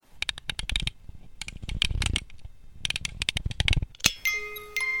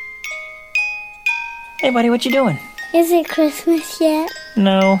Hey, buddy, what you doing? Is it Christmas yet?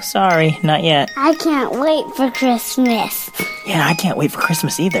 No, sorry, not yet. I can't wait for Christmas. Yeah, I can't wait for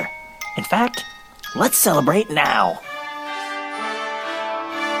Christmas either. In fact, let's celebrate now.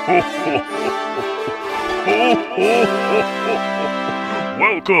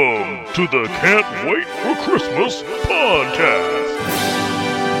 Welcome to the Can't Wait for Christmas podcast.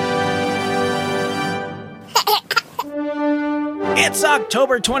 It's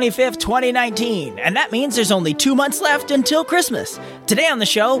October 25th, 2019, and that means there's only 2 months left until Christmas. Today on the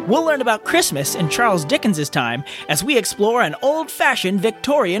show, we'll learn about Christmas in Charles Dickens' time as we explore an old-fashioned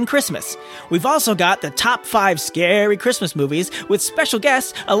Victorian Christmas. We've also got the top 5 scary Christmas movies with special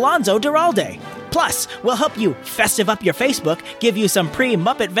guest Alonso Duralde. Plus, we'll help you festive up your Facebook, give you some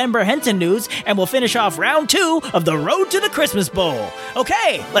pre-Muppet Vember Henson news, and we'll finish off round 2 of the Road to the Christmas Bowl.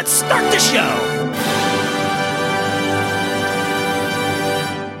 Okay, let's start the show!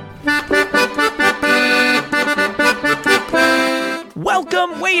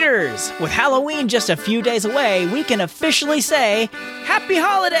 Welcome, waiters! With Halloween just a few days away, we can officially say, Happy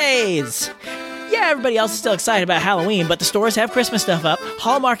Holidays! Yeah, everybody else is still excited about Halloween, but the stores have Christmas stuff up,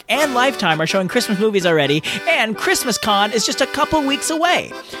 Hallmark and Lifetime are showing Christmas movies already, and Christmas Con is just a couple weeks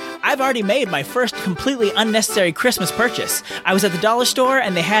away. I've already made my first completely unnecessary Christmas purchase. I was at the dollar store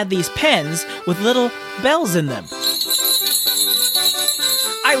and they had these pens with little bells in them.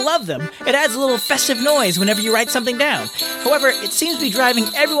 I love them. It adds a little festive noise whenever you write something down. However, it seems to be driving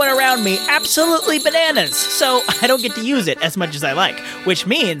everyone around me absolutely bananas, so I don't get to use it as much as I like, which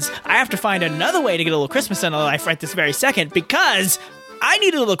means I have to find another way to get a little Christmas in my life right this very second, because I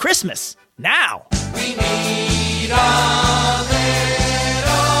need a little Christmas now. We need a little Christmas now.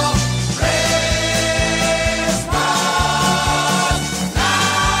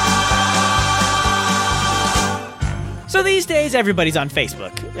 So these days, everybody's on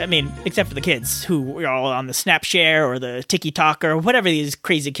Facebook. I mean, except for the kids, who are all on the Snapshare or the TikTok or whatever these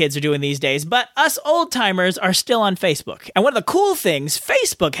crazy kids are doing these days. But us old-timers are still on Facebook. And one of the cool things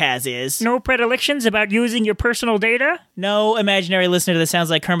Facebook has is... No predilections about using your personal data? No imaginary listener that sounds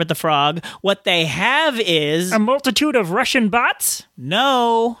like Kermit the Frog. What they have is... A multitude of Russian bots?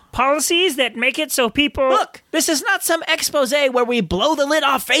 No. Policies that make it so people... Look, this is not some expose where we blow the lid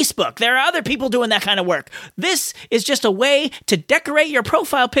off Facebook. There are other people doing that kind of work. This is just a way to decorate your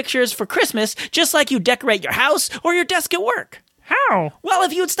profile pictures for Christmas, just like you decorate your house or your desk at work. How? Well,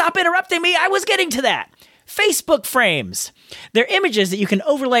 if you'd stop interrupting me, I was getting to that. Facebook frames. They're images that you can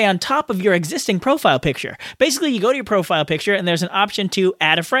overlay on top of your existing profile picture. Basically, you go to your profile picture and there's an option to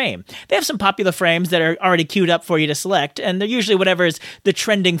add a frame. They have some popular frames that are already queued up for you to select, and they're usually whatever is the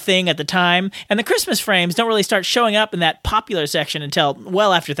trending thing at the time. And the Christmas frames don't really start showing up in that popular section until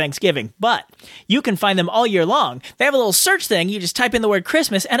well after Thanksgiving. But you can find them all year long. They have a little search thing. You just type in the word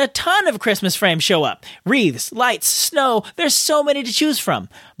Christmas and a ton of Christmas frames show up. Wreaths, lights, snow. There's so many to choose from.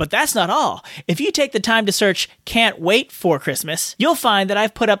 But that's not all. If you take the time to search Can't Wait for Christmas, you'll find that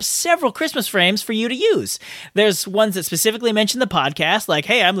I've put up several Christmas frames for you to use. There's ones that specifically mention the podcast, like,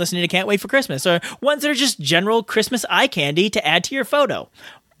 hey, I'm listening to Can't Wait for Christmas, or ones that are just general Christmas eye candy to add to your photo.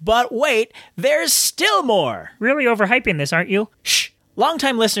 But wait, there's still more. Really overhyping this, aren't you? Shh.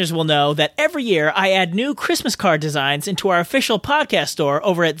 Longtime listeners will know that every year I add new Christmas card designs into our official podcast store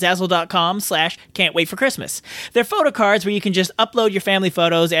over at Zazzle.com/can'twaitforchristmas. They're photo cards where you can just upload your family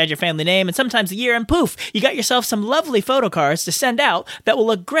photos, add your family name, and sometimes a year, and poof, you got yourself some lovely photo cards to send out that will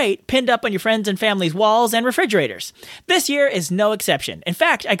look great pinned up on your friends and family's walls and refrigerators. This year is no exception. In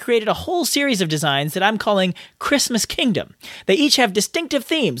fact, I created a whole series of designs that I'm calling Christmas Kingdom. They each have distinctive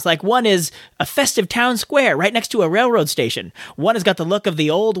themes, like one is a festive town square right next to a railroad station. One has got the look of the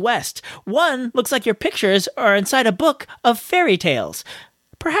Old West. One looks like your pictures are inside a book of fairy tales.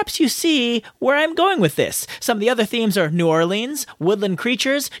 Perhaps you see where I'm going with this. Some of the other themes are New Orleans, woodland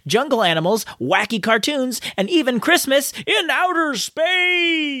creatures, jungle animals, wacky cartoons, and even Christmas in outer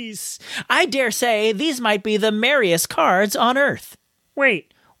space. I dare say these might be the merriest cards on Earth.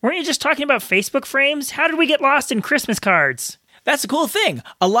 Wait, weren't you just talking about Facebook frames? How did we get lost in Christmas cards? That's the cool thing.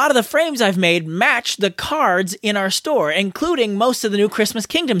 A lot of the frames I've made match the cards in our store, including most of the new Christmas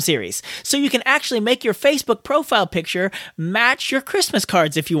Kingdom series. So you can actually make your Facebook profile picture match your Christmas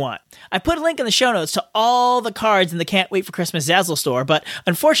cards if you want. I put a link in the show notes to all the cards in the Can't Wait for Christmas Zazzle store, but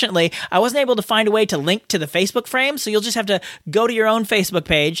unfortunately, I wasn't able to find a way to link to the Facebook frame, so you'll just have to go to your own Facebook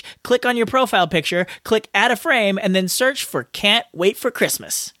page, click on your profile picture, click Add a Frame, and then search for Can't Wait for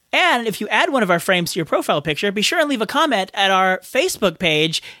Christmas. And if you add one of our frames to your profile picture, be sure and leave a comment at our Facebook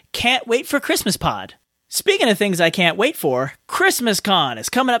page, Can't Wait for Christmas Pod. Speaking of things I can't wait for, Christmas Con is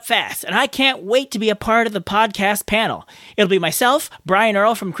coming up fast, and I can't wait to be a part of the podcast panel. It'll be myself, Brian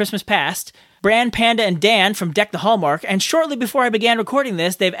Earl from Christmas Past, Bran, Panda, and Dan from Deck the Hallmark, and shortly before I began recording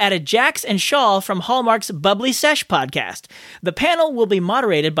this, they've added Jax and Shawl from Hallmark's Bubbly Sesh podcast. The panel will be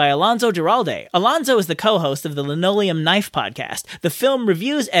moderated by Alonso Duralde. Alonso is the co-host of the Linoleum Knife podcast, the film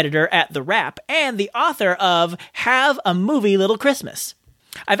reviews editor at The Wrap, and the author of Have a Movie Little Christmas.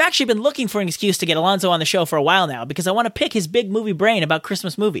 I've actually been looking for an excuse to get Alonso on the show for a while now because I want to pick his big movie brain about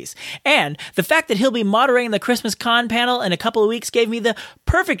Christmas movies. And the fact that he'll be moderating the Christmas Con panel in a couple of weeks gave me the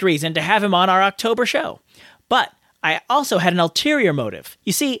perfect reason to have him on our October show. But I also had an ulterior motive.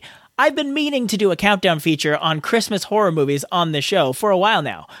 You see, I've been meaning to do a countdown feature on Christmas horror movies on this show for a while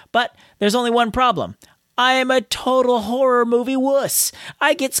now, but there's only one problem. I am a total horror movie wuss.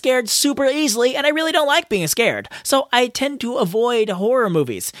 I get scared super easily, and I really don't like being scared. So I tend to avoid horror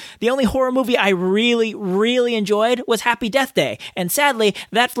movies. The only horror movie I really, really enjoyed was Happy Death Day, and sadly,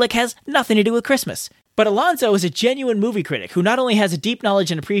 that flick has nothing to do with Christmas. But Alonso is a genuine movie critic who not only has a deep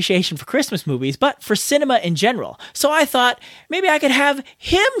knowledge and appreciation for Christmas movies, but for cinema in general. So I thought maybe I could have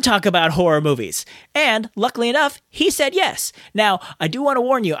him talk about horror movies. And luckily enough, he said yes. Now, I do want to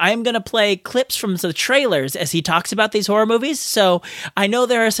warn you, I am going to play clips from the trailers as he talks about these horror movies. So I know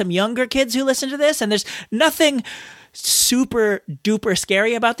there are some younger kids who listen to this, and there's nothing super duper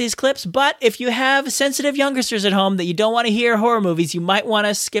scary about these clips, but if you have sensitive youngsters at home that you don't want to hear horror movies, you might want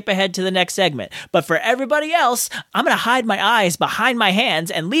to skip ahead to the next segment. But for everybody else, I'm going to hide my eyes behind my hands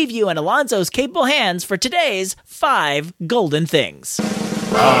and leave you in Alonso's capable hands for today's 5 golden things.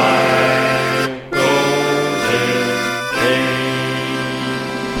 5 golden things.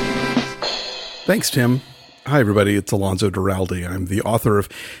 Thanks, Tim. Hi, everybody. It's Alonso Duralde. I'm the author of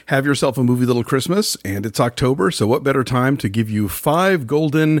Have Yourself a Movie Little Christmas, and it's October, so what better time to give you 5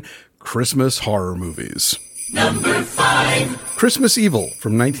 golden Christmas horror movies. Number 5. Christmas Evil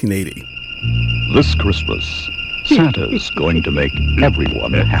from 1980. This Christmas, Santa's going to make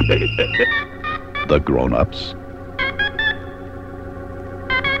everyone happy. The grown-ups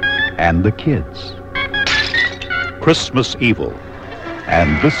and the kids. Christmas Evil.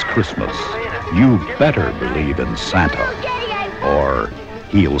 And this Christmas, you better believe in Santa, or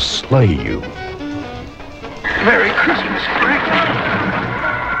he'll slay you. Merry Christmas, Frank.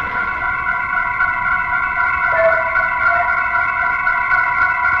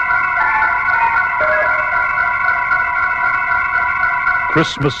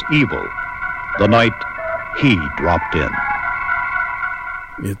 Christmas Evil, the night he dropped in.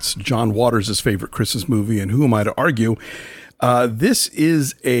 It's John Waters' favorite Christmas movie, and who am I to argue? This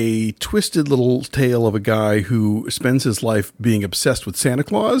is a twisted little tale of a guy who spends his life being obsessed with Santa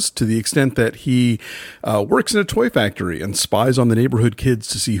Claus to the extent that he works in a toy factory and spies on the neighborhood kids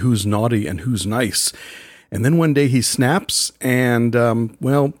to see who's naughty and who's nice. And then one day he snaps and,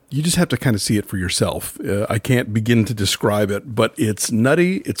 well, you just have to kind of see it for yourself. I can't begin to describe it, but it's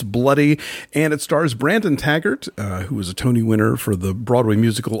nutty, it's bloody, and it stars Brandon Taggart, who was a Tony winner for the Broadway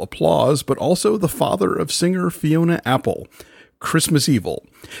musical Applause, but also the father of singer Fiona Apple. Christmas Evil.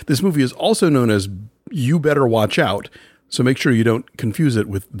 This movie is also known as You Better Watch Out, so make sure you don't confuse it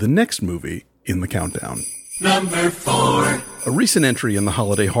with the next movie in the countdown. Number 4. A recent entry in the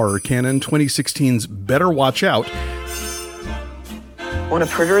holiday horror canon, 2016's Better Watch Out. Want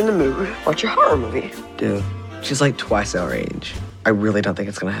to put her in the mood? Watch a horror movie. Dude, she's like twice our age. I really don't think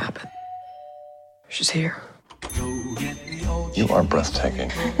it's gonna happen. She's here. You are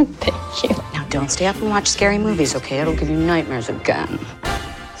breathtaking. Thank you. Now don't stay up and watch scary movies, okay? It'll give you nightmares again.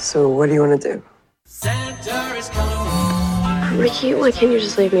 So what do you want to do? Santa is coming. Ricky, why can't you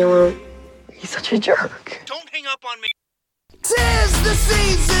just leave me alone? He's such a jerk. Don't hang up on me. 'Tis the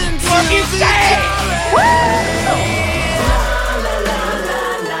season to What you be say? jolly.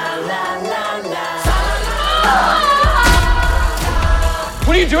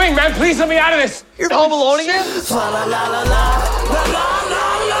 What are you doing, man? Please let me out of this. You're home alone again? That's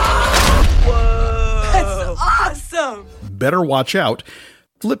awesome. Better Watch Out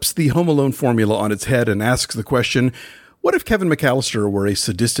flips the Home Alone formula on its head and asks the question, what if Kevin McAllister were a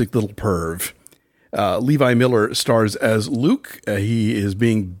sadistic little perv? Levi Miller stars as Luke. He is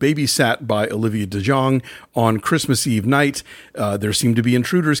being babysat by Olivia DeJonge on Christmas Eve night. There seem to be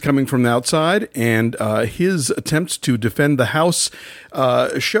intruders coming from the outside, and his attempts to defend the house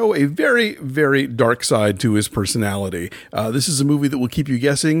show a very, very dark side to his personality. This is a movie that will keep you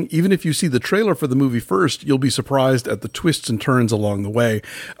guessing. Even if you see the trailer for the movie first, you'll be surprised at the twists and turns along the way.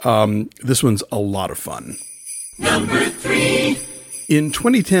 This one's a lot of fun. Number 3. In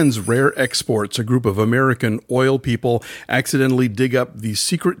 2010's Rare Exports, a group of American oil people accidentally dig up the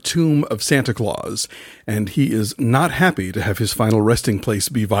secret tomb of Santa Claus, and he is not happy to have his final resting place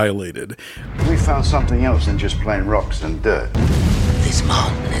be violated. We found something else than just plain rocks and dirt. This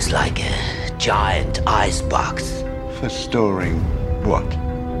mountain is like a giant icebox. For storing what?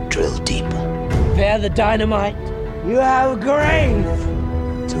 Drill deeper. Prepare the dynamite. You have a grave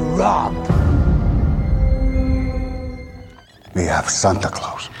to rob. We have Santa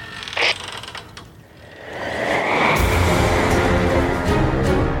Claus.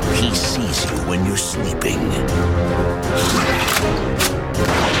 He sees you when you're sleeping.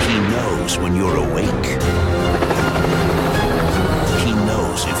 He knows when you're awake. He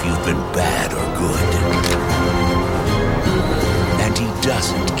knows if you've been bad or good. And he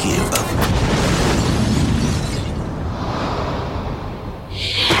doesn't give up.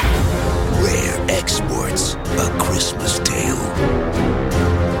 Rare Exports, A Christmas Tale.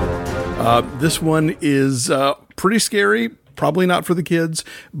 This one is pretty scary. Probably not for the kids,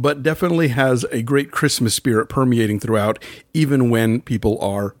 but definitely has a great Christmas spirit permeating throughout, even when people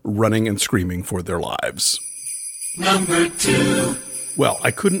are running and screaming for their lives. Number 2. Well,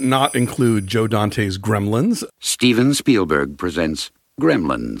 I couldn't not include Joe Dante's Gremlins. Steven Spielberg presents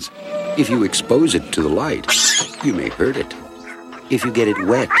Gremlins. If you expose it to the light, you may hurt it. If you get it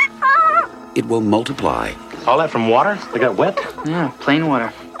wet, it will multiply. All that from water? They got wet? Yeah, plain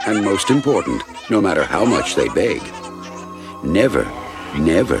water. And most important, no matter how much they beg, never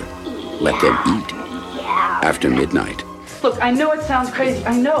let them eat after midnight. Look, I know it sounds crazy,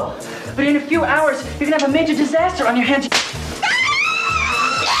 I know. But in a few hours, you're gonna have a major disaster on your hands.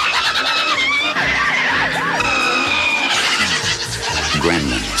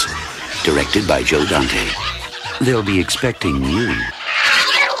 Gremlins, directed by Joe Dante. They'll be expecting you.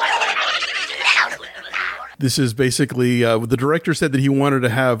 This is basically, the director said that he wanted to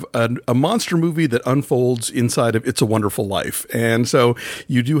have a monster movie that unfolds inside of It's a Wonderful Life. And so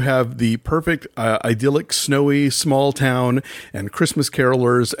you do have the perfect, idyllic, snowy, small town and Christmas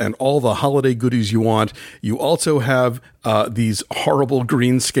carolers and all the holiday goodies you want. You also have these horrible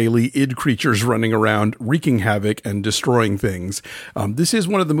green scaly id creatures running around wreaking havoc and destroying things. This is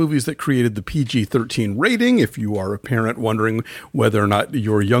one of the movies that created the PG-13 rating, if you are a parent wondering whether or not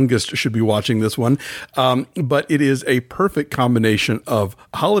your youngest should be watching this one. But it is a perfect combination of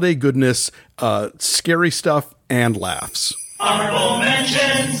holiday goodness, scary stuff, and laughs. Honorable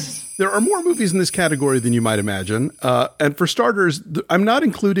mentions. There are more movies in this category than you might imagine. And for starters, I'm not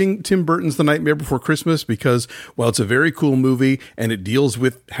including Tim Burton's The Nightmare Before Christmas because, while it's a very cool movie and it deals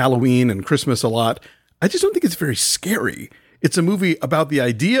with Halloween and Christmas a lot, I just don't think it's very scary. It's a movie about the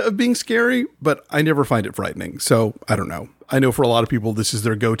idea of being scary, but I never find it frightening. So I don't know. I know for a lot of people, this is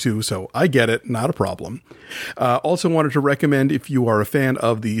their go-to, so I get it. Not a problem. Also wanted to recommend, if you are a fan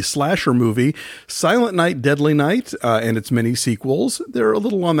of the slasher movie, Silent Night, Deadly Night, and its many sequels. They're a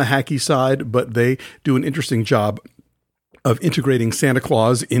little on the hacky side, but they do an interesting job of integrating Santa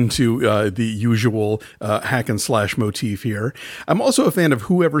Claus into the usual hack and slash motif here. I'm also a fan of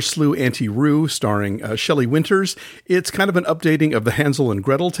Whoever Slew Auntie Roo, starring Shelley Winters. It's kind of an updating of the Hansel and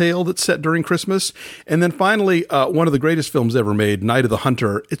Gretel tale that's set during Christmas. And then finally, one of the greatest films ever made, Night of the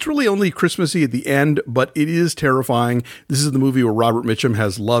Hunter. It's really only Christmassy at the end, but it is terrifying. This is the movie where Robert Mitchum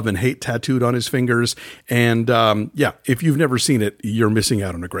has love and hate tattooed on his fingers. And yeah, if you've never seen it, you're missing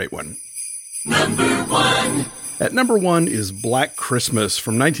out on a great one. Number 1. At number 1 is Black Christmas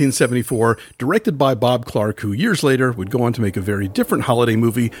from 1974, directed by Bob Clark, who years later would go on to make a very different holiday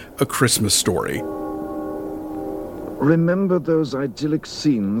movie, A Christmas Story. Remember those idyllic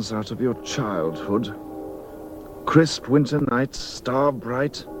scenes out of your childhood? Crisp winter nights, star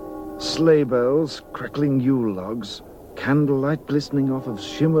bright, sleigh bells, crackling Yule logs, candlelight glistening off of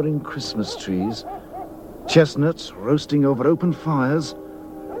shimmering Christmas trees, chestnuts roasting over open fires,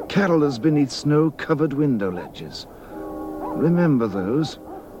 carolers beneath snow-covered window ledges. Remember those.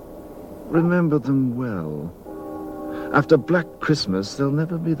 Remember them well. After Black Christmas, they'll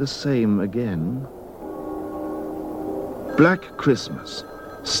never be the same again. Black Christmas,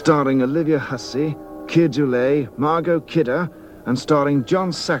 starring Olivia Hussey, Keir Dullea, Margot Kidder, and starring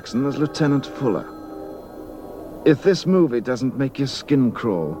John Saxon as Lieutenant Fuller. If this movie doesn't make your skin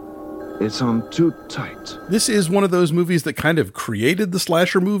crawl, it's on too tight. This is one of those movies that kind of created the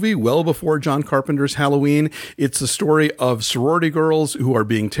slasher movie well before John Carpenter's Halloween. It's the story of sorority girls who are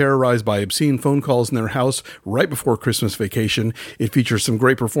being terrorized by obscene phone calls in their house right before Christmas vacation. It features some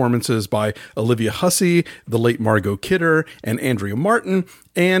great performances by Olivia Hussey, the late Margot Kidder, and Andrea Martin.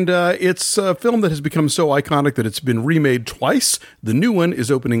 And it's a film that has become so iconic that it's been remade twice. The new one is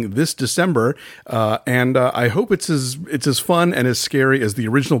opening this December, and I hope it's as fun and as scary as the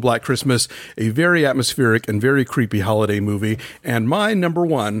original Black Christmas, a very atmospheric and very creepy holiday movie, and my number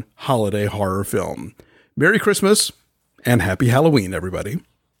 1 holiday horror film. Merry Christmas and Happy Halloween, everybody.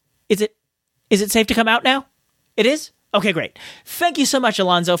 Is it safe to come out now? It is? Okay, great. Thank you so much,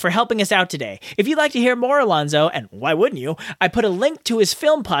 Alonzo, for helping us out today. If you'd like to hear more Alonzo, and why wouldn't you, I put a link to his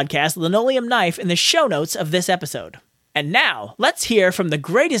film podcast, Linoleum Knife, in the show notes of this episode. And now, let's hear from the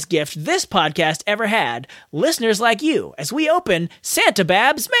greatest gift this podcast ever had, listeners like you, as we open Santa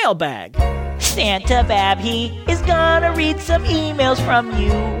Bab's mailbag. Santa Bab, he is gonna read some emails from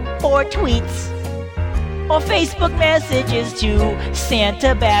you, or tweets, or Facebook messages too.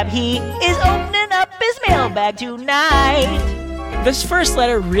 Santa Bab, he is opening up his mailbag tonight. This first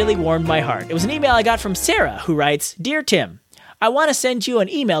letter really warmed my heart. It was an email I got from Sarah, who writes, Dear Tim, I want to send you an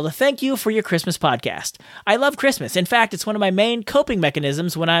email to thank you for your Christmas podcast. I love Christmas. In fact, it's one of my main coping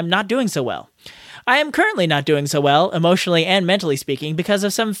mechanisms when I'm not doing so well. I am currently not doing so well, emotionally and mentally speaking, because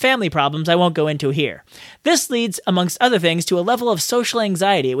of some family problems I won't go into here. This leads, amongst other things, to a level of social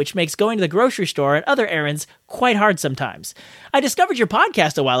anxiety, which makes going to the grocery store and other errands quite hard sometimes. I discovered your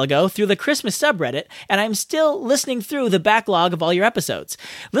podcast a while ago through the Christmas subreddit, and I'm still listening through the backlog of all your episodes.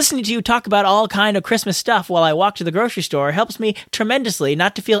 Listening to you talk about all kind of Christmas stuff while I walk to the grocery store helps me tremendously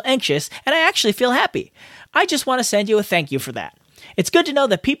not to feel anxious, and I actually feel happy. I just want to send you a thank you for that. It's good to know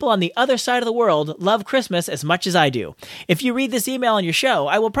that people on the other side of the world love Christmas as much as I do. If you read this email on your show,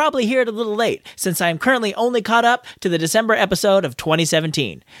 I will probably hear it a little late, since I am currently only caught up to the December episode of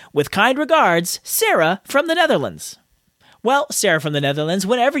 2017. With kind regards, Sarah from the Netherlands. Well, Sarah from the Netherlands,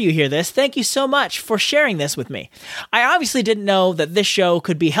 whenever you hear this, thank you so much for sharing this with me. I obviously didn't know that this show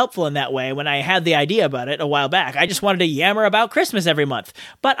could be helpful in that way when I had the idea about it a while back. I just wanted to yammer about Christmas every month.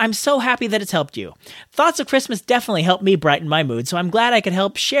 But I'm so happy that it's helped you. Thoughts of Christmas definitely help me brighten my mood, so I'm glad I could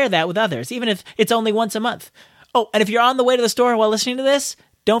help share that with others, even if it's only once a month. Oh, and if you're on the way to the store while listening to this,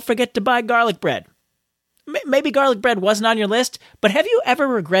 don't forget to buy garlic bread. Maybe garlic bread wasn't on your list, but have you ever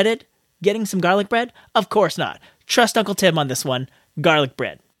regretted getting some garlic bread? Of course not. Trust Uncle Tim on this one. Garlic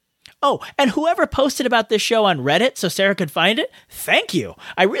bread. Oh, and whoever posted about this show on Reddit so Sarah could find it, thank you.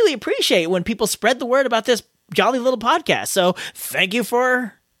 I really appreciate when people spread the word about this jolly little podcast. So thank you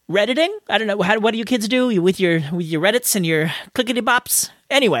for Redditing. I don't know, what do you kids do with your Reddits and your clickety bops?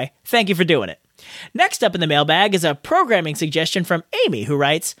 Anyway, thank you for doing it. Next up in the mailbag is a programming suggestion from Amy, who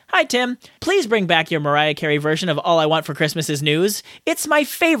writes, Hi, Tim. Please bring back your Mariah Carey version of All I Want for Christmas is News. It's my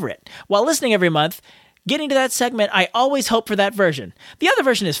favorite. While listening every month, getting to that segment, I always hope for that version. The other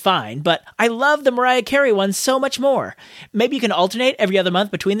version is fine, but I love the Mariah Carey one so much more. Maybe you can alternate every other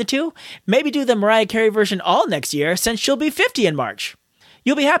month between the two? Maybe do the Mariah Carey version all next year, since she'll be 50 in March.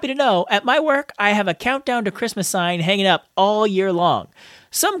 You'll be happy to know, at my work, I have a countdown to Christmas sign hanging up all year long.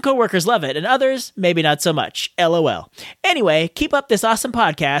 Some coworkers love it, and others, maybe not so much. LOL. Anyway, keep up this awesome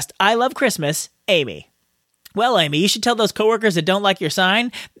podcast. I love Christmas, Amy. Well, Amy, you should tell those coworkers that don't like your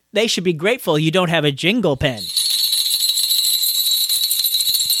sign, they should be grateful you don't have a jingle pen.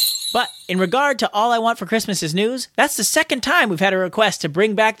 But in regard to All I Want for Christmas is News, that's the second time we've had a request to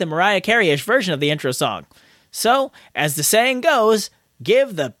bring back the Mariah Carey-ish version of the intro song. So, as the saying goes,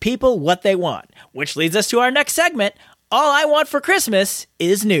 give the people what they want. Which leads us to our next segment, All I Want for Christmas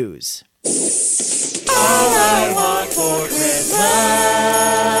is News. All I want for Christmas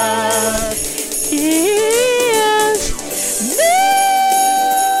is news.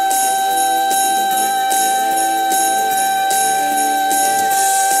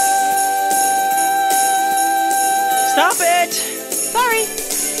 Stop it! Sorry.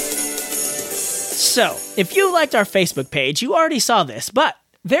 So, if you liked our Facebook page, you already saw this, but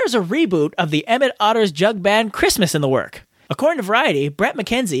there's a reboot of the Emmett Otter's Jug Band Christmas in the work. According to Variety, Bret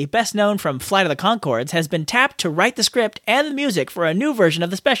McKenzie, best known from Flight of the Conchords, has been tapped to write the script and the music for a new version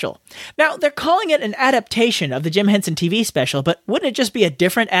of the special. Now, they're calling it an adaptation of the Jim Henson TV special, but wouldn't it just be a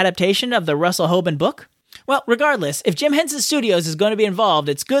different adaptation of the Russell Hoban book? Well, regardless, if Jim Henson Studios is going to be involved,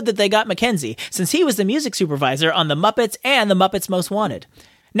 it's good that they got McKenzie, since he was the music supervisor on The Muppets and The Muppets Most Wanted.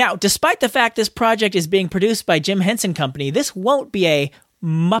 Now, despite the fact this project is being produced by Jim Henson Company, this won't be a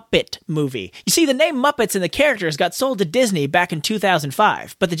Muppet movie. You see, the name Muppets and the characters got sold to Disney back in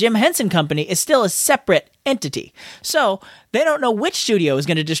 2005, but the Jim Henson Company is still a separate entity. So, they don't know which studio is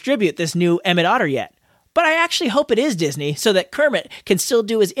going to distribute this new Emmett Otter yet. But I actually hope it is Disney, so that Kermit can still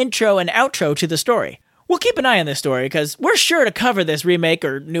do his intro and outro to the story. We'll keep an eye on this story, because we're sure to cover this remake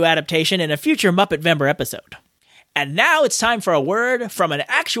or new adaptation in a future Muppet-Vember episode. And now it's time for a word from an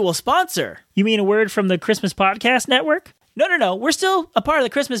actual sponsor. You mean a word from the Christmas Podcast Network? No. We're still a part of the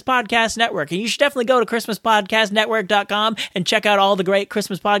Christmas Podcast Network, and you should definitely go to ChristmasPodcastNetwork.com and check out all the great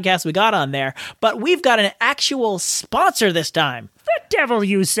Christmas podcasts we got on there. But we've got an actual sponsor this time. The devil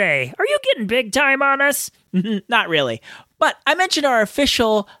you say. Are you getting big time on us? Not really. But I mentioned our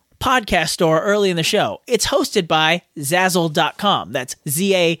official podcast store early in the show. It's hosted by Zazzle.com. That's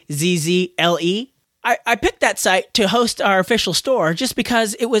Zazzle. I picked that site to host our official store just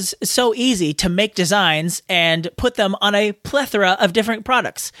because it was so easy to make designs and put them on a plethora of different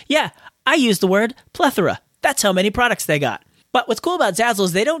products. Yeah, I used the word plethora. That's how many products they got. But what's cool about Zazzle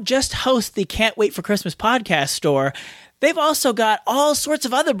is they don't just host the Can't Wait for Christmas podcast store. They've also got all sorts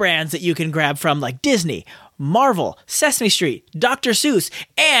of other brands that you can grab from, like Disney, Marvel, Sesame Street, Dr. Seuss,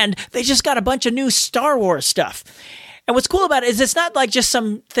 and they just got a bunch of new Star Wars stuff. And what's cool about it is it's not like just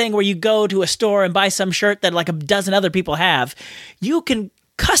some thing where you go to a store and buy some shirt that like a dozen other people have. You can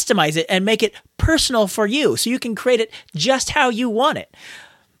customize it and make it personal for you, so you can create it just how you want it.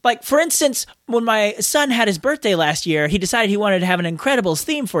 Like, for instance, when my son had his birthday last year, he decided he wanted to have an Incredibles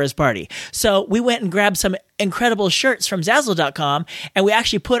theme for his party. So we went and grabbed some Incredibles shirts from Zazzle.com, and we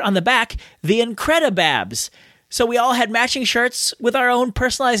actually put on the back the Incredibabs. So we all had matching shirts with our own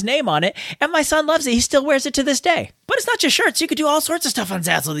personalized name on it, and my son loves it. He still wears it to this day. But it's not just shirts. You could do all sorts of stuff on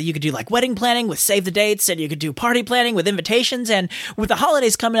Zazzle. That you could do like wedding planning with save the dates, and you could do party planning with invitations. And with the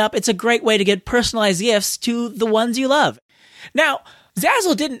holidays coming up, it's a great way to get personalized gifts to the ones you love. Now,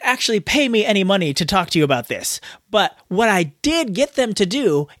 Zazzle didn't actually pay me any money to talk to you about this, but what I did get them to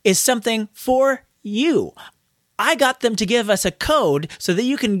do is something for you. I got them to give us a code so that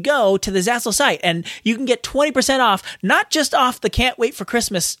you can go to the Zazzle site and you can get 20% off, not just off the Can't Wait for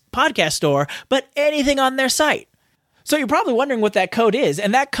Christmas podcast store, but anything on their site. So you're probably wondering what that code is,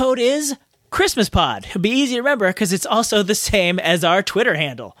 and that code is ChristmasPod. It'll be easy to remember because it's also the same as our Twitter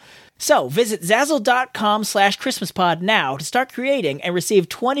handle. So visit Zazzle.com/ChristmasPod now to start creating and receive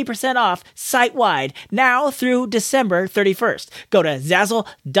 20% off site-wide now through December 31st. Go to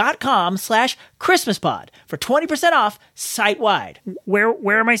Zazzle.com/ChristmasPod for 20% off site-wide.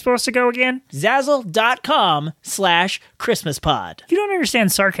 Where am I supposed to go again? Zazzle.com/ChristmasPod. You don't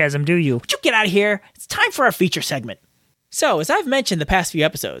understand sarcasm, do you? Would you get out of here? It's time for our feature segment. So, as I've mentioned the past few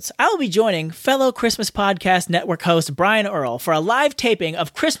episodes, I will be joining fellow Christmas Podcast Network host Brian Earl for a live taping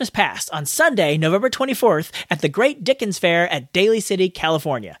of Christmas Past on Sunday, November 24th at the Great Dickens Fair at Daly City,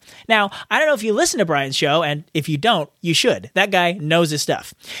 California. Now, I don't know if you listen to Brian's show, and if you don't, you should. That guy knows his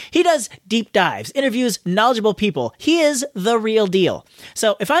stuff. He does deep dives, interviews knowledgeable people. He is the real deal.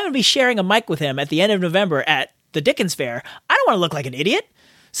 So, if I'm going to be sharing a mic with him at the end of November at the Dickens Fair, I don't want to look like an idiot.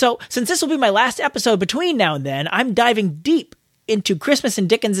 So, since this will be my last episode between now and then, I'm diving deep into Christmas in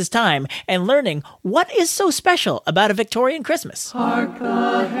Dickens' time and learning what is so special about a Victorian Christmas. Hark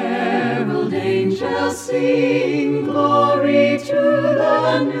the herald angels sing, glory to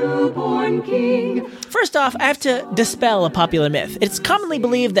the newborn King. First off, I have to dispel a popular myth. It's commonly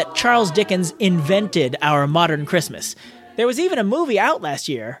believed that Charles Dickens invented our modern Christmas. There was even a movie out last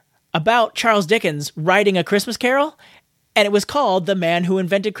year about Charles Dickens writing A Christmas Carol, and it was called The Man Who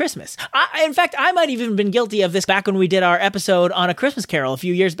Invented Christmas. In fact, I might have even been guilty of this back when we did our episode on A Christmas Carol a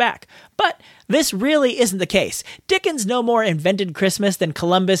few years back. But this really isn't the case. Dickens no more invented Christmas than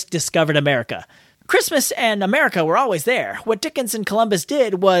Columbus discovered America. Christmas and America were always there. What Dickens and Columbus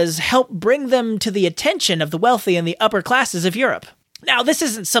did was help bring them to the attention of the wealthy and the upper classes of Europe. Now, this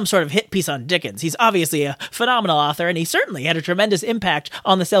isn't some sort of hit piece on Dickens. He's obviously a phenomenal author, and he certainly had a tremendous impact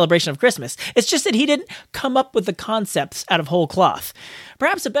on the celebration of Christmas. It's just that he didn't come up with the concepts out of whole cloth.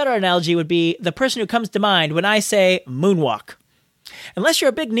 Perhaps a better analogy would be the person who comes to mind when I say moonwalk. Unless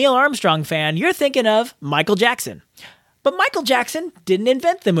you're a big Neil Armstrong fan, you're thinking of Michael Jackson. But Michael Jackson didn't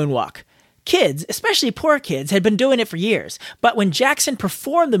invent the moonwalk. Kids, especially poor kids, had been doing it for years, but when Jackson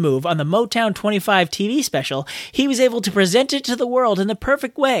performed the move on the Motown 25 TV special, he was able to present it to the world in the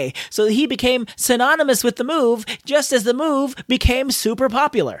perfect way, so that he became synonymous with the move, just as the move became super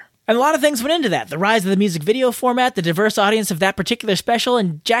popular. And a lot of things went into that. The rise of the music video format, the diverse audience of that particular special,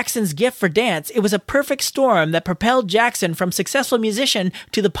 and Jackson's gift for dance. It was a perfect storm that propelled Jackson from successful musician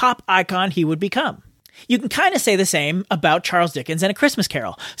to the pop icon he would become. You can kind of say the same about Charles Dickens and A Christmas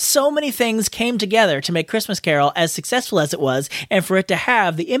Carol. So many things came together to make Christmas Carol as successful as it was, and for it to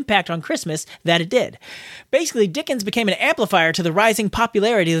have the impact on Christmas that it did. Basically, Dickens became an amplifier to the rising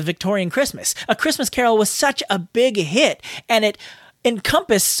popularity of the Victorian Christmas. A Christmas Carol was such a big hit, and it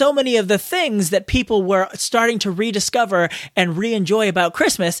encompassed so many of the things that people were starting to rediscover and re-enjoy about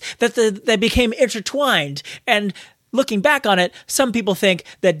Christmas that they became intertwined. And looking back on it, some people think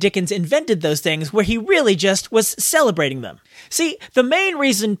that Dickens invented those things where he really just was celebrating them. See, the main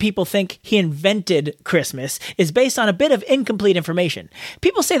reason people think he invented Christmas is based on a bit of incomplete information.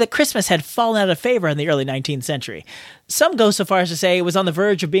 People say that Christmas had fallen out of favor in the early 19th century. Some go so far as to say it was on the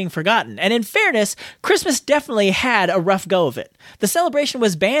verge of being forgotten. And in fairness, Christmas definitely had a rough go of it. The celebration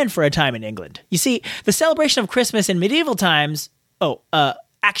was banned for a time in England. You see, the celebration of Christmas in medieval times...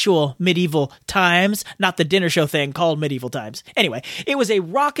 actual medieval times, not the dinner show thing called Medieval Times. Anyway, it was a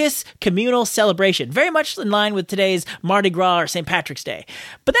raucous communal celebration, very much in line with today's Mardi Gras or St. Patrick's Day.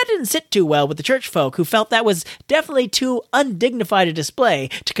 But that didn't sit too well with the church folk, who felt that was definitely too undignified a display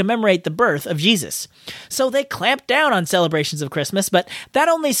to commemorate the birth of Jesus. So they clamped down on celebrations of Christmas, but that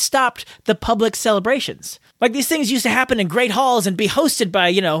only stopped the public celebrations. Like, these things used to happen in great halls and be hosted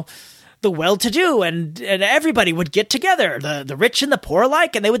by, the well-to-do, and everybody would get together, the rich and the poor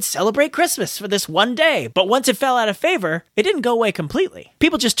alike, and they would celebrate Christmas for this one day. But once it fell out of favor, it didn't go away completely.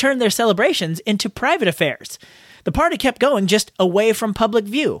 People just turned their celebrations into private affairs. The party kept going, just away from public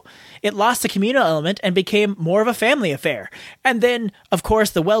view. It lost the communal element and became more of a family affair. And then, of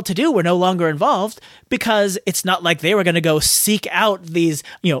course, the well-to-do were no longer involved, because it's not like they were going to go seek out these,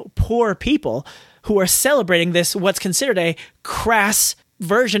 poor people who are celebrating this, what's considered a crass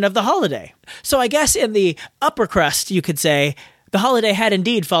version of the holiday. So I guess in the upper crust, you could say, the holiday had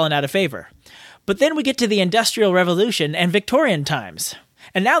indeed fallen out of favor. But then we get to the Industrial Revolution and Victorian times.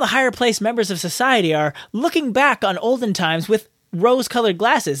 And now the higher placed members of society are looking back on olden times with rose-colored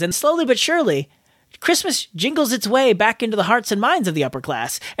glasses, and slowly but surely, Christmas jingles its way back into the hearts and minds of the upper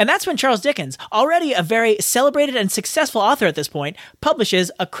class. And that's when Charles Dickens, already a very celebrated and successful author at this point, publishes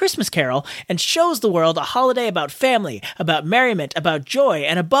A Christmas Carol and shows the world a holiday about family, about merriment, about joy,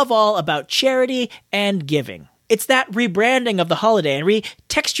 and above all, about charity and giving. It's that rebranding of the holiday and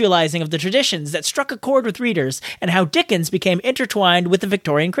retextualizing of the traditions that struck a chord with readers, and how Dickens became intertwined with the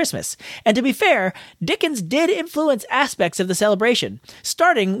Victorian Christmas. And to be fair, Dickens did influence aspects of the celebration,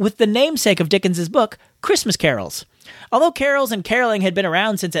 starting with the namesake of Dickens's book, Christmas Carols. Although carols and caroling had been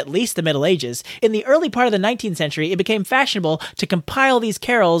around since at least the Middle Ages, in the early part of the 19th century, it became fashionable to compile these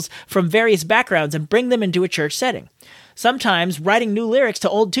carols from various backgrounds and bring them into a church setting. Sometimes writing new lyrics to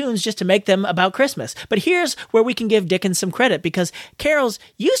old tunes just to make them about Christmas. But here's where we can give Dickens some credit, because carols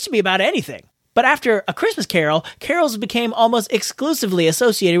used to be about anything. But after A Christmas Carol, carols became almost exclusively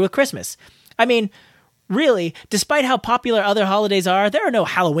associated with Christmas. I mean, really, despite how popular other holidays are, there are no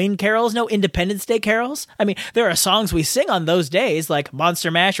Halloween carols, no Independence Day carols. I mean, there are songs we sing on those days, like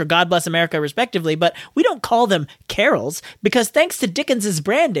Monster Mash or God Bless America, respectively, but we don't call them carols, because thanks to Dickens's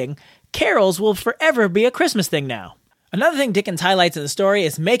branding, carols will forever be a Christmas thing now. Another thing Dickens highlights in the story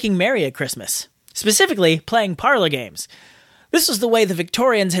is making merry at Christmas, specifically playing parlor games. This was the way the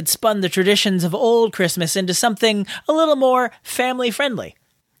Victorians had spun the traditions of old Christmas into something a little more family-friendly.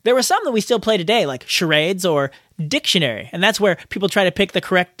 There were some that we still play today, like charades or dictionary, and that's where people try to pick the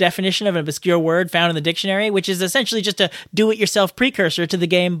correct definition of an obscure word found in the dictionary, which is essentially just a do-it-yourself precursor to the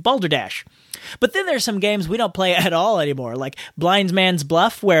game Balderdash. But then there's some games we don't play at all anymore, like Blind Man's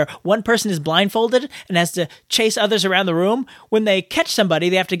Bluff, where one person is blindfolded and has to chase others around the room. When they catch somebody,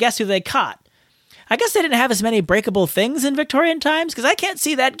 they have to guess who they caught. I guess they didn't have as many breakable things in Victorian times, because I can't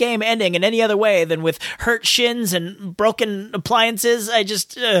see that game ending in any other way than with hurt shins and broken appliances.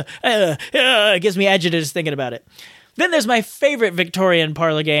 It gives me agitated thinking about it. Then there's my favorite Victorian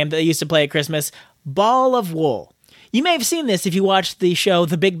parlor game that they used to play at Christmas, Ball of Wool. You may have seen this if you watched the show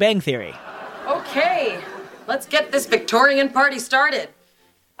The Big Bang Theory. Okay, let's get this Victorian party started.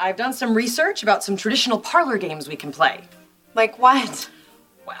 I've done some research about some traditional parlor games we can play. Like what?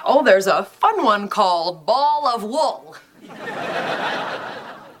 Well, there's a fun one called Ball of Wool.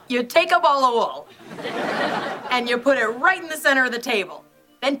 You take a ball of wool and you put it right in the center of the table.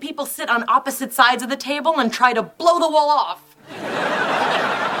 Then people sit on opposite sides of the table and try to blow the wool off.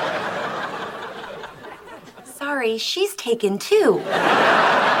 Sorry, she's taken too.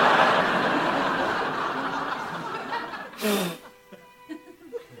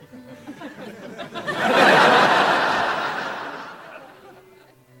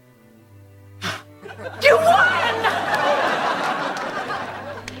 You won!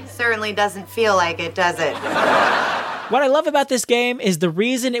 Certainly doesn't feel like it, does it? What I love about this game is the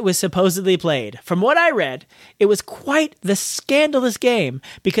reason it was supposedly played. From what I read, it was quite the scandalous game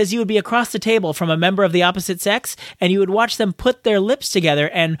because you would be across the table from a member of the opposite sex and you would watch them put their lips together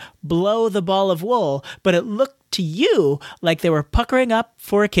and blow the ball of wool, but it looked to you like they were puckering up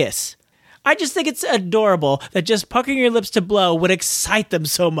for a kiss. I just think it's adorable that just puckering your lips to blow would excite them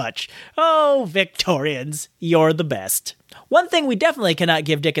so much. Oh, Victorians, you're the best. One thing we definitely cannot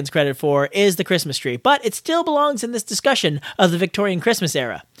give Dickens credit for is the Christmas tree, but it still belongs in this discussion of the Victorian Christmas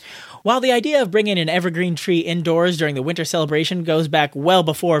era. While the idea of bringing an evergreen tree indoors during the winter celebration goes back well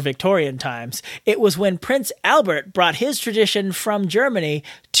before Victorian times, it was when Prince Albert brought his tradition from Germany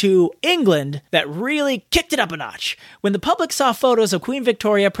to England that really kicked it up a notch. When the public saw photos of Queen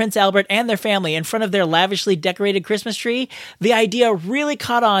Victoria, Prince Albert, and their family in front of their lavishly decorated Christmas tree, the idea really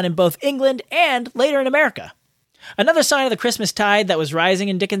caught on in both England and later in America. Another sign of the Christmas tide that was rising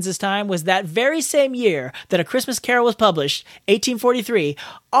in Dickens's time was that very same year that A Christmas Carol was published, 1843,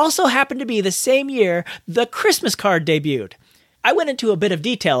 also happened to be the same year the Christmas card debuted. I went into a bit of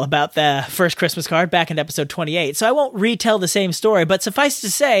detail about the first Christmas card back in episode 28, so I won't retell the same story, but suffice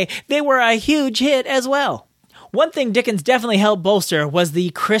to say, they were a huge hit as well. One thing Dickens definitely helped bolster was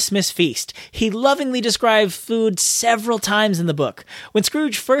the Christmas feast. He lovingly described food several times in the book. When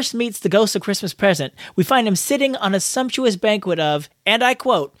Scrooge first meets the ghost of Christmas Present, we find him sitting on a sumptuous banquet of, and I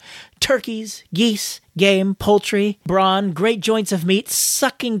quote, turkeys, geese, game, poultry, brawn, great joints of meat,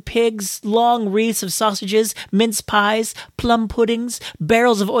 sucking pigs, long wreaths of sausages, mince pies, plum puddings,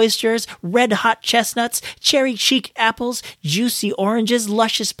 barrels of oysters, red-hot chestnuts, cherry-cheeked apples, juicy oranges,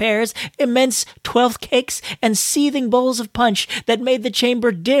 luscious pears, immense 12th cakes, and seething bowls of punch that made the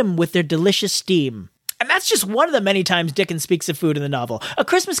chamber dim with their delicious steam. And that's just one of the many times Dickens speaks of food in the novel. A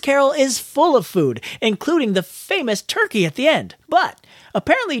Christmas Carol is full of food, including the famous turkey at the end. But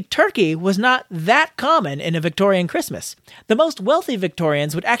apparently turkey was not that common in a Victorian Christmas. The most wealthy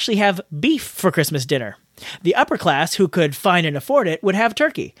Victorians would actually have beef for Christmas dinner. The upper class, who could find and afford it, would have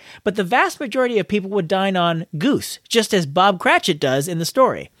turkey. But the vast majority of people would dine on goose, just as Bob Cratchit does in the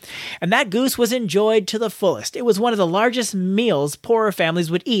story. And that goose was enjoyed to the fullest. It was one of the largest meals poorer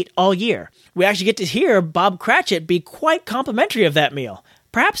families would eat all year. We actually get to hear Bob Cratchit be quite complimentary of that meal.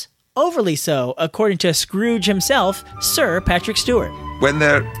 Perhaps overly so, according to Scrooge himself, Sir Patrick Stewart. When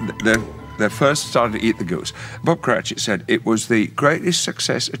they first started to eat the goose, Bob Cratchit said it was the greatest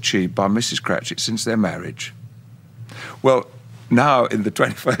success achieved by Mrs. Cratchit since their marriage. Well, now in the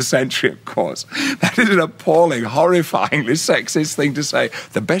 21st century, of course, that is an appalling, horrifyingly sexist thing to say.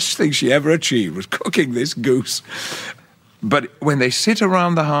 The best thing she ever achieved was cooking this goose. But when they sit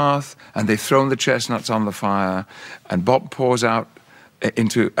around the hearth and they've thrown the chestnuts on the fire and Bob pours out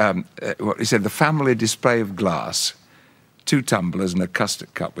into what he said, the family display of glass, 2 tumblers and a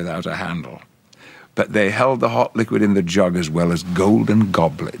custard cup without a handle. But they held the hot liquid in the jug as well as golden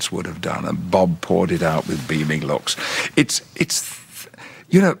goblets would have done, and Bob poured it out with beaming looks. It's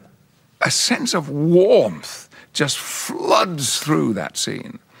a sense of warmth just floods through that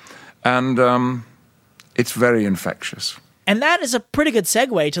scene. And it's very infectious. And that is a pretty good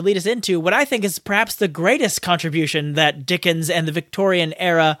segue to lead us into what I think is perhaps the greatest contribution that Dickens and the Victorian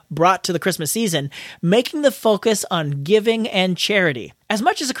era brought to the Christmas season, making the focus on giving and charity. As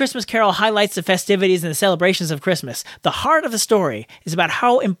much as A Christmas Carol highlights the festivities and the celebrations of Christmas, the heart of the story is about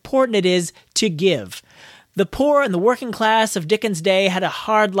how important it is to give. The poor and the working class of Dickens' day had a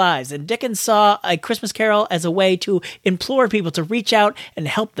hard lives, and Dickens saw A Christmas Carol as a way to implore people to reach out and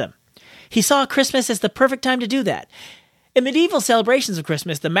help them. He saw Christmas as the perfect time to do that. In medieval celebrations of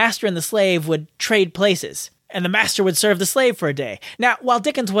Christmas, the master and the slave would trade places, and the master would serve the slave for a day. Now, while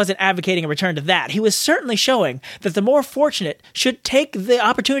Dickens wasn't advocating a return to that, he was certainly showing that the more fortunate should take the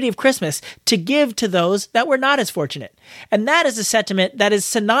opportunity of Christmas to give to those that were not as fortunate. And that is a sentiment that is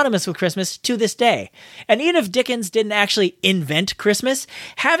synonymous with Christmas to this day. And even if Dickens didn't actually invent Christmas,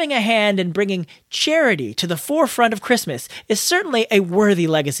 having a hand in bringing charity to the forefront of Christmas is certainly a worthy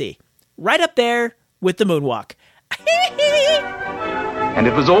legacy. Right up there with the moonwalk. And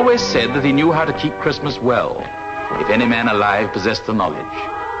it was always said that he knew how to keep Christmas well, if any man alive possessed the knowledge.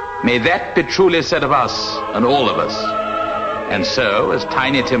 May that be truly said of us and all of us. And so, as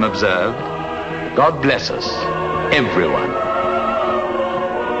Tiny Tim observed, God bless us, everyone.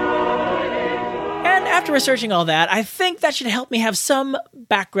 And after researching all that, I think that should help me have some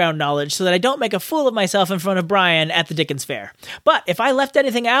background knowledge so that I don't make a fool of myself in front of Brian at the Dickens Fair. But if I left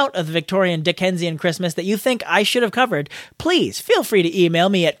anything out of the Victorian Dickensian Christmas that you think I should have covered, please feel free to email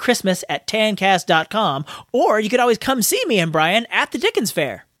me at christmas@tancast.com, or you could always come see me and Brian at the Dickens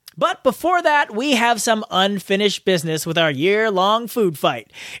Fair. But before that, we have some unfinished business with our year-long food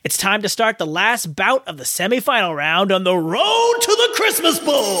fight. It's time to start the last bout of the semi-final round on the road to the Christmas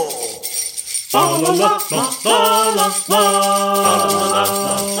Bowl.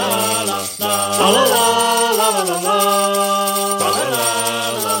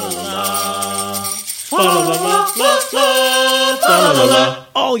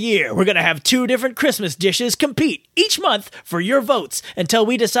 All year, we're going to have 2 different Christmas dishes compete each month for your votes until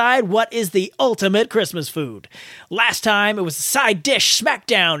we decide what is the ultimate Christmas food. Last time, it was a side dish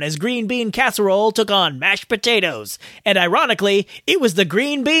smackdown as green bean casserole took on mashed potatoes. And ironically, it was the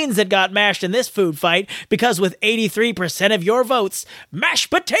green beans that got mashed in this food fight because with 83% of your votes, mashed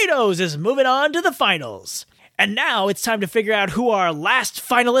potatoes is moving on to the finals. And now it's time to figure out who our last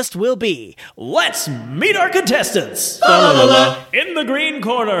finalist will be. Let's meet our contestants. In the green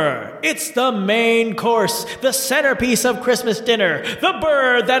corner, it's the main course, the centerpiece of Christmas dinner, the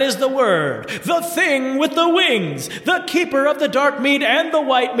bird that is the word, the thing with the wings, the keeper of the dark meat and the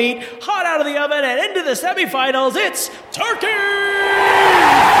white meat, hot out of the oven and into the semifinals, it's turkey!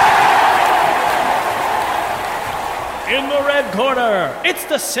 In the red corner, it's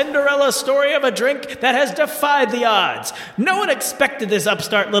the Cinderella story of a drink that has defied the odds. No one expected this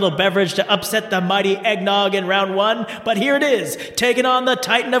upstart little beverage to upset the mighty eggnog in round one, but here it is, taking on the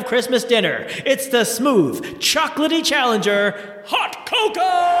titan of Christmas dinner. It's the smooth, chocolatey challenger, Hot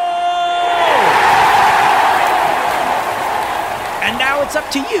Cocoa! And now it's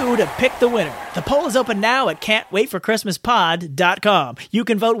up to you to pick the winner. The poll is open now at can'twaitforchristmaspod.com. You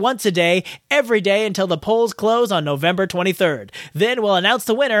can vote once a day, every day until the polls close on November 23rd. Then we'll announce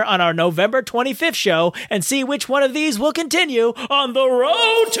the winner on our November 25th show and see which one of these will continue on the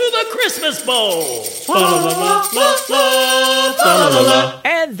road to the Christmas Bowl.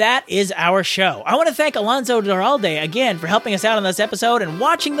 And that is our show. I want to thank Alonso Duralde again for helping us out on this episode and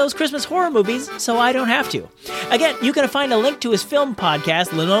watching those Christmas horror movies so I don't have to. Again, you can find a link to his film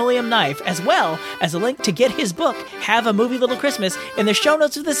podcast, Linoleum Knife, as well as a link to get his book, Have a Movie Little Christmas, in the show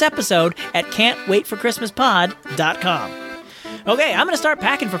notes of this episode at can'twaitforchristmaspod.com. Okay, I'm going to start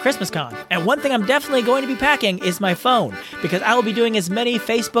packing for ChristmasCon, and one thing I'm definitely going to be packing is my phone, because I will be doing as many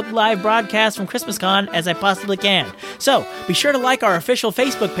Facebook Live broadcasts from ChristmasCon as I possibly can. So, be sure to like our official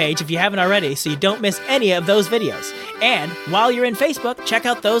Facebook page if you haven't already, so you don't miss any of those videos. And, while you're in Facebook, check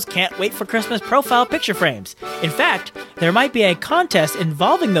out those Can't Wait for Christmas profile picture frames. In fact, there might be a contest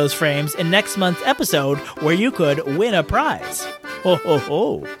involving those frames in next month's episode where you could win a prize. Ho, ho,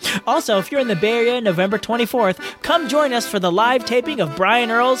 ho. Also, if you're in the Bay Area November 24th, come join us for the live taping of Brian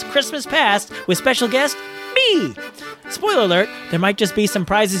Earl's Christmas Past with special guest, me! Spoiler alert, there might just be some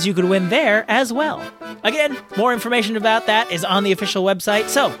prizes you could win there as well. Again, more information about that is on the official website,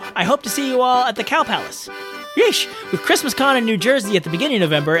 so I hope to see you all at the Cow Palace. Yeesh! With ChristmasCon in New Jersey at the beginning of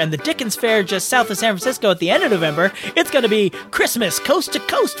November and the Dickens Fair just south of San Francisco at the end of November, it's going to be Christmas coast to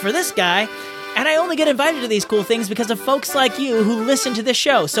coast for this guy. And I only get invited to these cool things because of folks like you who listen to this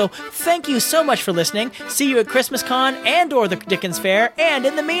show. So thank you so much for listening. See you at ChristmasCon and or the Dickens Fair. And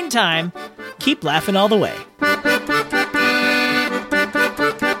in the meantime, keep laughing all the way.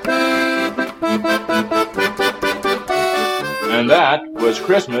 And that was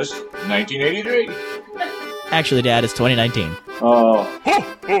Christmas 1983. Actually, Dad, it's 2019. Oh. Ho,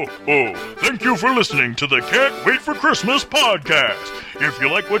 ho, ho. Thank you for listening to the Can't Wait for Christmas podcast. If you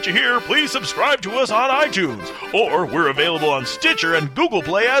like what you hear, please subscribe to us on iTunes, or we're available on Stitcher and Google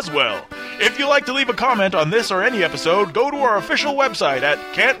Play as well. If you'd like to leave a comment on this or any episode, go to our official website at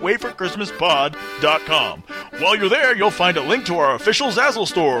can'twaitforchristmaspod.com. While you're there, you'll find a link to our official Zazzle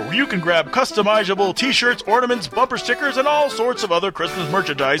store, where you can grab customizable t-shirts, ornaments, bumper stickers, and all sorts of other Christmas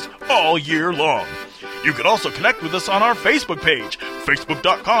merchandise all year long. You can also connect with us on our Facebook page,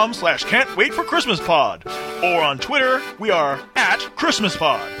 facebook.com/can'twaitforchristmaspod. Or on Twitter, we are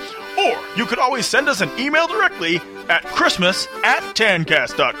 @ChristmasPod. Or you could always send us an email directly at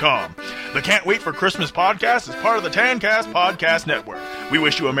christmas@tancast.com. The Can't Wait for Christmas podcast is part of the Tancast Podcast Network. We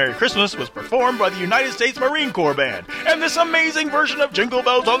Wish You a Merry Christmas was performed by the United States Marine Corps Band, and this amazing version of Jingle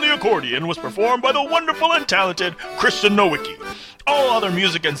Bells on the accordion was performed by the wonderful and talented Kristen Nowicki. All other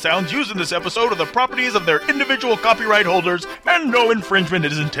music and sounds used in this episode are the properties of their individual copyright holders, and no infringement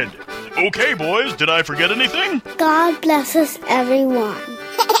is intended. Okay, boys, did I forget anything? God bless us, everyone.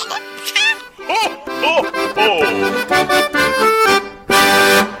 Ho, ho, ho!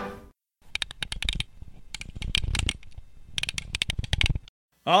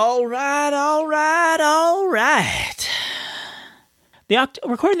 All right.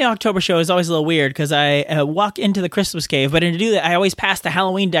 Recording the October show is always a little weird because I walk into the Christmas cave, but to do that, I always pass the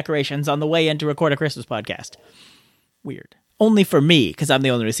Halloween decorations on the way in to record a Christmas podcast. Weird. Only for me, because I'm the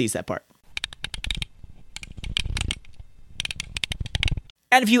only one who sees that part.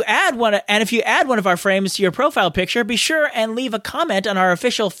 And if you add one of our frames to your profile picture, be sure and leave a comment on our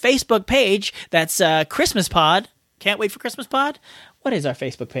official Facebook page. That's Christmas Pod. Can't Wait for Christmas Pod. What is our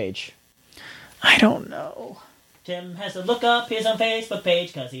Facebook page? I don't know. Tim has to look up his own Facebook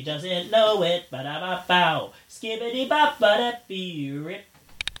page because he doesn't know it. Ba-da-ba-bow. Skibbity-bop-ba-da-bee-rip.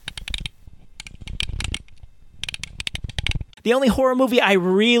 The only horror movie I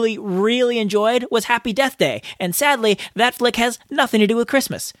really, really enjoyed was Happy Death Day, and sadly, that flick has nothing to do with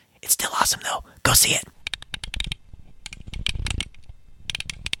Christmas. It's still awesome, though. Go see it.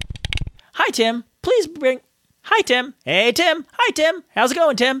 Hi, Tim. Please bring... Hi, Tim. Hey, Tim. Hi, Tim. How's it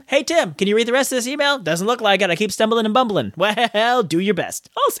going, Tim? Hey, Tim. Can you read the rest of this email? Doesn't look like it. I keep stumbling and bumbling. Well, do your best.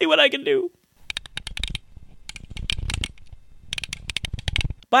 I'll see what I can do.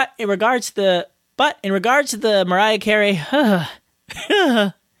 But in regards to the Mariah Carey,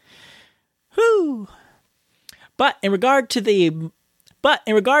 But in regard to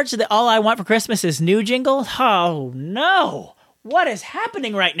the All I Want for Christmas Is New jingle, oh no, what is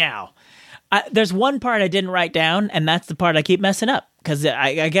happening right now? There's one part I didn't write down, and that's the part I keep messing up. Because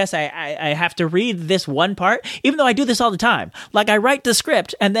I guess I have to read this one part, even though I do this all the time. Like, I write the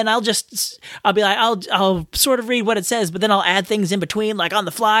script, and then I'll be like, I'll sort of read what it says, but then I'll add things in between, like on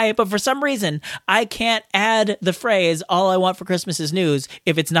the fly. But for some reason, I can't add the phrase, all I want for Christmas is news,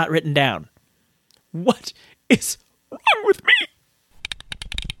 if it's not written down. What is wrong with me?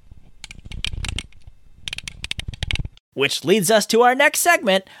 Which leads us to our next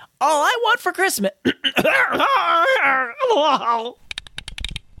segment, All I Want for Christmas.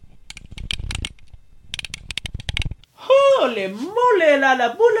 Holy moly la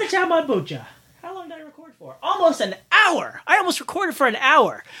la bula chama bucha. How long did I record for? Almost an hour. I almost recorded for an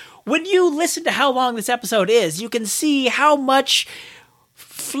hour. When you listen to how long this episode is, you can see how much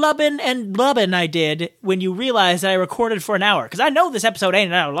flubbing and blubbing I did when you realize I recorded for an hour. Because I know this episode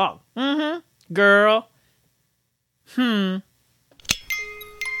ain't an hour long. Mm-hmm. Girl.